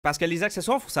Parce que les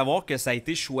accessoires, il faut savoir que ça a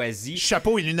été choisi...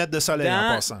 Chapeau et lunettes de soleil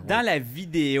en passant. Dans la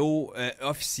vidéo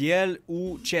officielle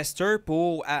où Chester,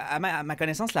 à ma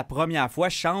connaissance, la première fois,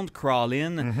 chante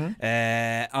Crawling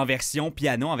en version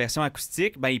piano, en version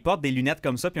acoustique, ben, il porte des lunettes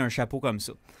comme ça puis un chapeau comme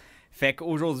ça. Fait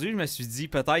qu'aujourd'hui, je me suis dit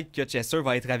peut-être que Chester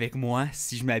va être avec moi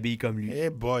si je m'habille comme lui.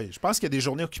 Eh boy, je pense qu'il y a des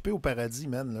journées occupées au paradis,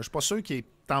 man. Je suis pas sûr qu'il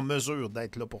est en mesure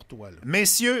d'être là pour toi. Là.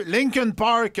 Messieurs, Linkin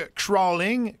Park,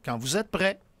 Crawling, quand vous êtes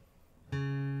prêts.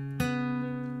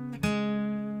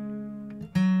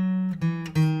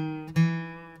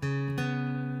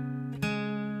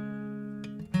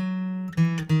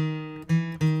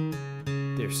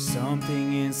 There's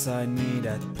something inside me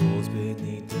that pulls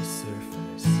beneath the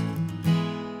surface,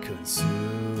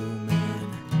 consuming,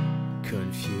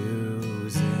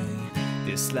 confusing.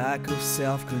 This lack of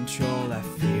self-control I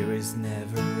fear is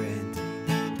never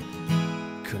ending.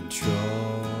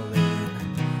 Controlling,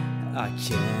 I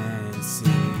can't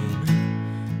seem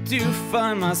to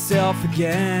find myself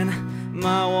again.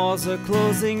 My walls are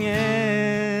closing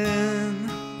in.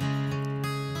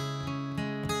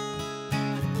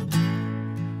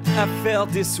 I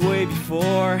felt this way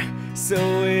before,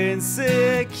 so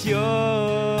insecure.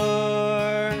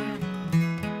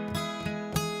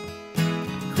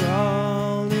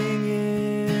 Crawling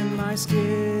in my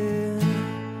skin,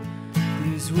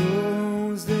 these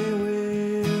wounds they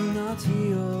will not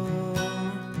heal.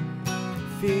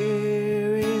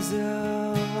 Fear is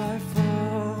how I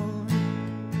fall,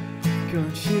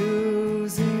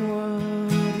 confusing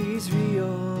what is real.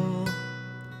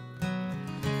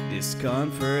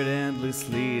 Discomfort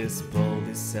endlessly has pulled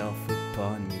itself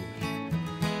upon me,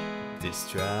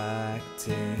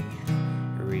 distracting,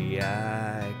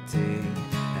 reacting.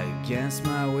 Against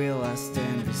my will I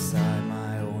stand beside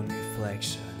my own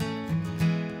reflection.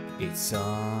 It's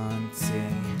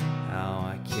haunting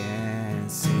how I can't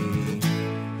see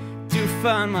to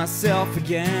find myself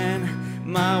again.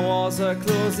 My walls are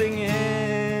closing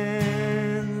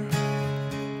in.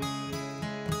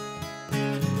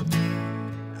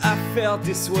 I felt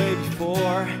this way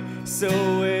before, so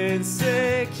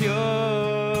insecure.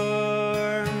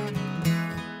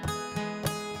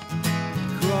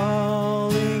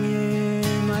 Crawling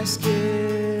in my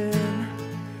skin,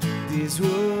 these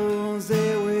wounds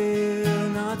they will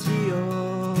not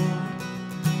heal.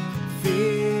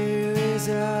 Fear is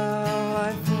how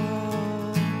I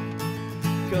fall,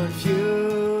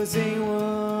 confusing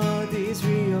what is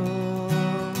real.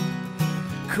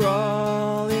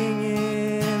 Crawling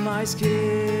in my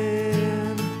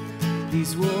skin,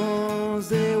 these wounds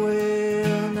they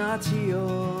will not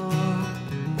heal.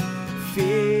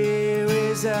 Fear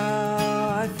is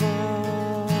how I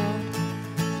fall,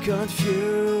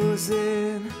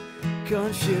 confusing,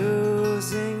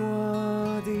 confusing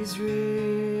what is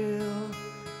real.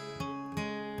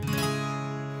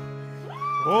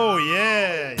 Oh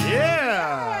yeah,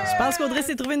 yeah! Je pense qu'Audrey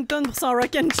s'est trouvé une tonne pour son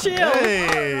Rock N Chill.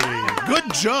 Hey!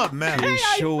 Good job, man!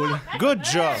 C'est chaud, là. Good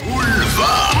job!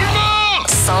 Boulevard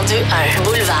 102.1.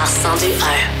 Boulevard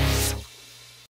 102.1.